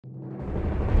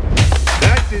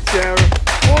it, Sarah.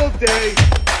 All day.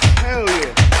 Hell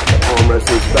yeah. Arm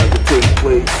wrestling's about to take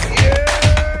place. Yeah.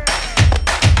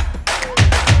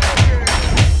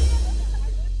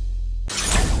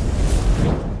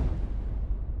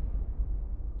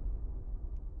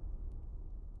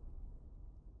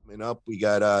 Coming up, we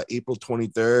got April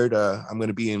 23rd. I'm going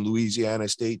to be in Louisiana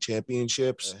State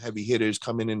Championships. Heavy hitters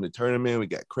coming in the tournament. We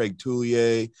got Craig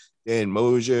Tullier, Dan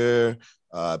Mosier,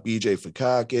 BJ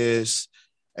Fakakis,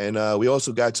 and we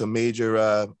also got some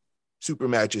major super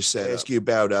matches set. I ask you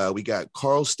about, we got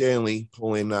Carl Stanley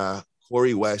pulling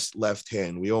Corey West left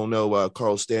hand. We all know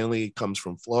Carl Stanley comes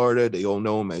from Florida. They all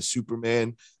know him as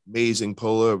Superman. Amazing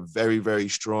puller, very, very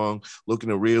strong, looking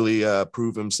to really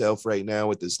prove himself right now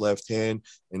with his left hand.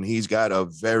 And he's got a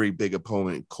very big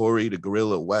opponent, Corey the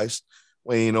Gorilla West,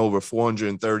 weighing over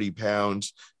 430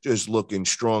 pounds, just looking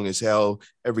strong as hell.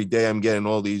 Every day I'm getting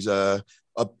all these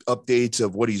updates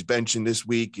of what he's benching this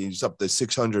week. He's up to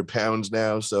 600 pounds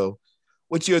now. So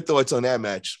what's your thoughts on that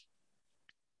match?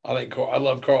 I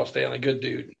love Carl Stanley. Good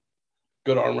dude.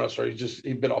 Good arm wrestler.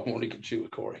 He bit off more than he could chew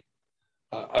with Corey.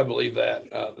 I believe that.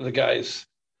 The guy's,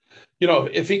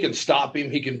 if he can stop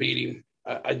him, he can beat him.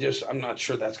 I'm not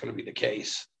sure that's going to be the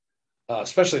case,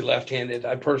 especially left-handed.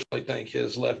 I personally think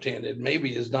his left-handed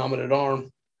maybe his dominant arm.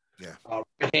 Yeah.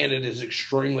 Right-handed is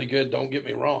extremely good. Don't get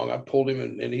me wrong. I pulled him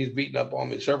and he's beaten up on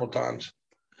me several times.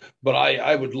 But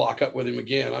I would lock up with him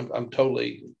again. I'm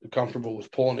totally comfortable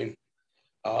with pulling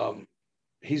him.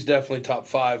 He's definitely top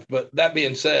 5. But that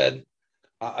being said,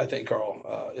 I think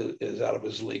Carl is out of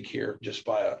his league here just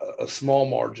by a small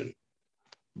margin.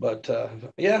 But,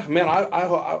 yeah, man,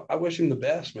 I wish him the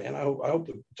best, man. I hope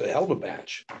it's a hell of a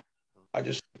match.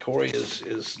 Corey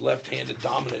is left-handed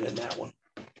dominant in that one.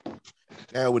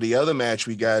 Now, with the other match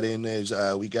we got in is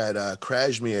we got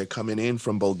Krasimir coming in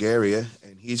from Bulgaria,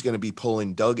 and he's going to be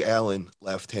pulling Doug Allen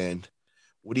left hand.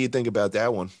 What do you think about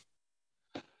that one?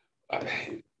 I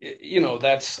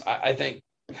think,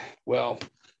 well,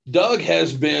 Doug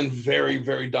has been very,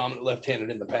 very dominant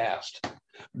left-handed in the past.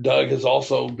 Doug has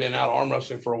also been out arm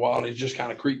wrestling for a while, and he's just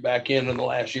kind of creeped back in the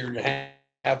last year and a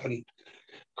half. And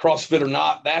CrossFit or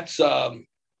not, that's a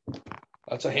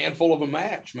handful of a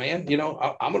match, man.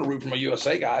 I'm going to root for my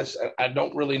USA guys. I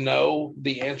don't really know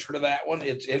the answer to that one.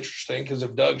 It's interesting because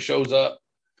if Doug shows up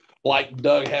like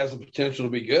Doug has the potential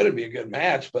to be good, it'd be a good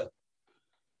match. But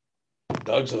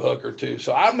Doug's a hooker too.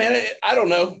 So I don't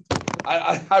know.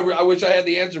 I wish I had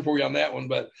the answer for you on that one,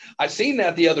 but I seen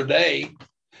that the other day,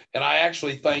 and I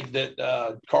actually think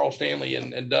that Carl Stanley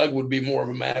and Doug would be more of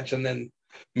a match, and then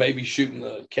maybe shooting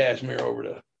the Krasimir over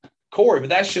to Corey. But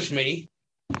that's just me.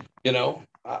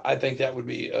 I think that would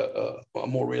be a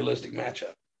more realistic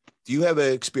matchup. Do you have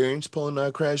an experience pulling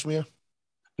Krasimir?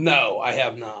 No, I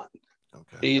have not.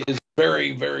 Okay. He is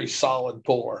very, very solid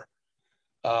puller.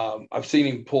 I've seen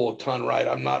him pull a ton right.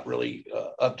 I'm not really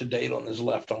up to date on his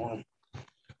left arm.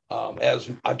 As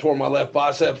I tore my left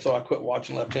bicep, so I quit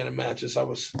watching left-handed matches. I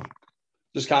was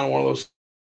just kind of one of those.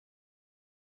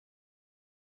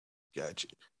 Gotcha.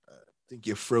 I think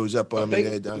you froze up on me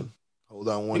there, Don. Hold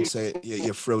on one second. Yeah,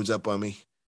 you froze up on me.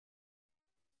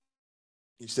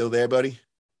 You still there, buddy?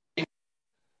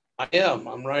 I am.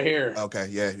 I'm right here. Okay,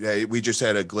 yeah. We just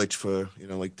had a glitch for,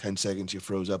 like 10 seconds. You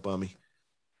froze up on me.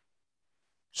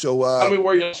 So tell me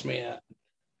where you lost me at.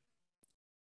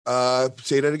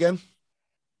 Say that again.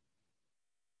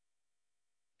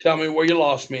 Tell me where you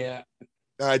lost me at.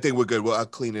 I think we're good. Well, I'll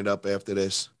clean it up after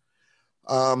this.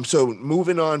 So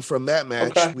moving on from that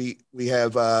match, okay. we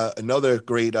have another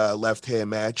great left-hand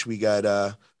match. We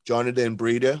got Jonathan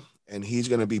Breida, and he's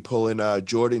going to be pulling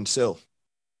Jordan Sill.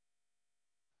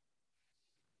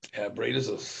 Yeah,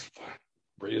 Breida's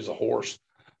a horse.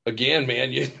 Again,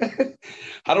 man,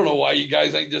 I don't know why you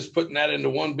guys ain't just putting that into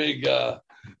one big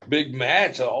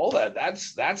match. All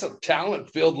that's a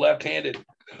talent-filled left-handed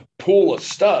pool of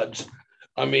studs.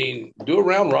 I mean, do a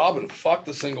round robin, fuck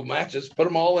the single matches, put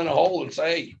them all in a hole and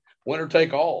say, hey, winner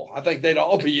take all. I think they'd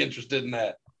all be interested in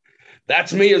that.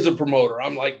 That's me as a promoter.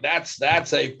 I'm like, that's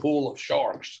a pool of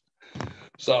sharks.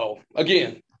 So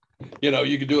again,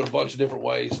 you could do it a bunch of different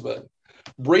ways, but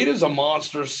Breida's a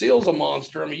monster. Seal's a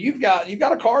monster. I mean, you've got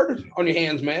a card on your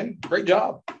hands, man. Great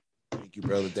job. Thank you,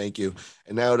 brother. Thank you.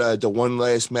 And now the one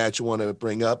last match I want to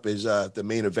bring up is the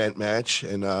main event match,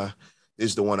 and this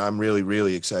is the one I'm really,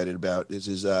 really excited about. This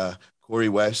is Corey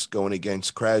West going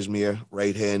against Krasimir,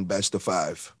 right hand, best of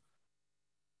 5.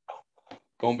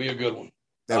 Gonna be a good one.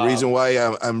 The reason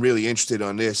why I'm really interested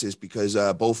on this is because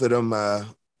both of them,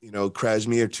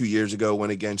 Krasimir 2 years ago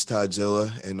went against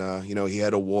Toddzilla, and he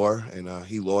had a war, and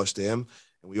he lost to him.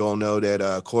 And we all know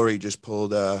that Corey just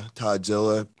pulled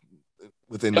Toddzilla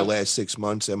within the last 6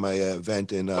 months at my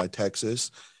event in Texas.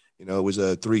 You know, it was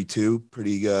a 3-2,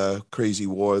 pretty crazy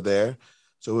war there.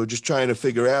 So we're just trying to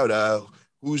figure out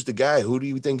who's the guy. Who do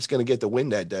you think is going to get the win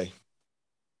that day?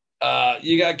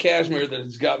 You got Krasimir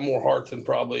that's got more heart than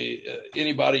probably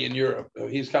anybody in Europe.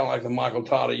 He's kind of like the Michael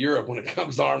Todd of Europe when it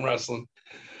comes to arm wrestling.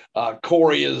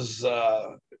 Corey has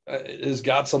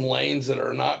got some lanes that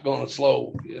are not going to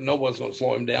slow. No one's going to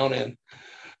slow him down in.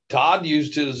 Todd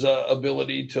used his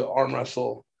ability to arm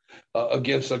wrestle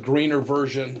against a greener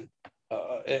version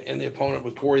and the opponent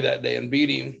with Corey that day and beat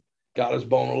him, got his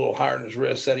bone a little higher in his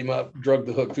wrist, set him up, drug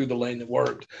the hook through the lane that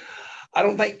worked. I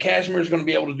don't think Krasimir is going to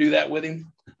be able to do that with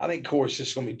him. I think Corey's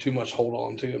just going to be too much hold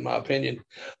on to, in my opinion.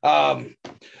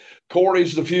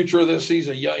 Corey's the future of this. He's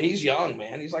young,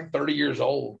 man. He's like 30 years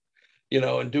old, you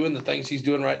know, and doing the things he's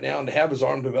doing right now, and to have his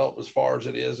arm develop as far as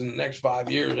it is in the next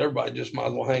 5 years, everybody just might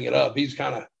as well hang it up. He's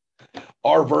kind of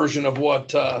our version of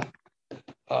what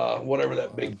whatever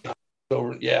that big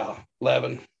over,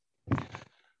 11.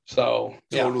 So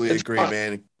totally agree,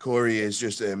 man. Corey is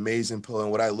just an amazing pull,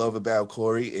 and what I love about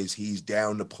Corey is he's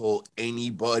down to pull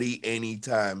anybody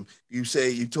anytime. You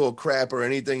say you talk crap or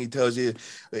anything, he tells you,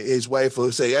 his wife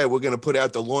will say, "Hey, we're gonna put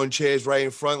out the lawn chairs right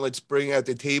in front. Let's bring out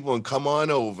the table and come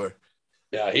on over."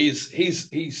 Yeah,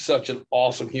 he's such an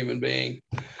awesome human being.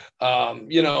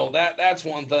 You know, that's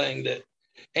one thing that,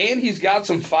 and he's got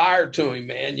some fire to him,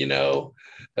 man. You know.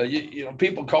 You know,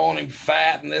 people calling him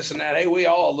fat and this and that. Hey, we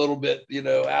all a little bit, you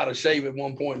know, out of shape at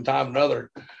one point in time or another.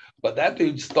 But that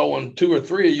dude's throwing 2 or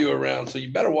 3 of you around, so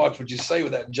you better watch what you say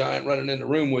with that giant running in the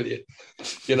room with you,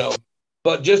 you know.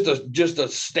 But just a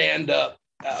stand-up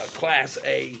class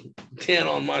A 10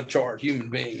 on my chart human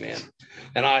being, man.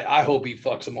 And I hope he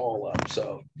fucks them all up.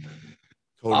 So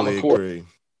totally agree.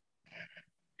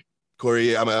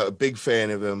 Corey, I'm a big fan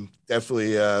of him.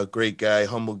 Definitely a great guy,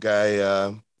 humble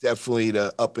guy. Definitely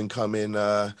the up-and-coming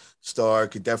star.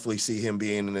 Could definitely see him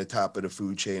being in the top of the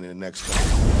food chain in the next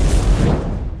couple.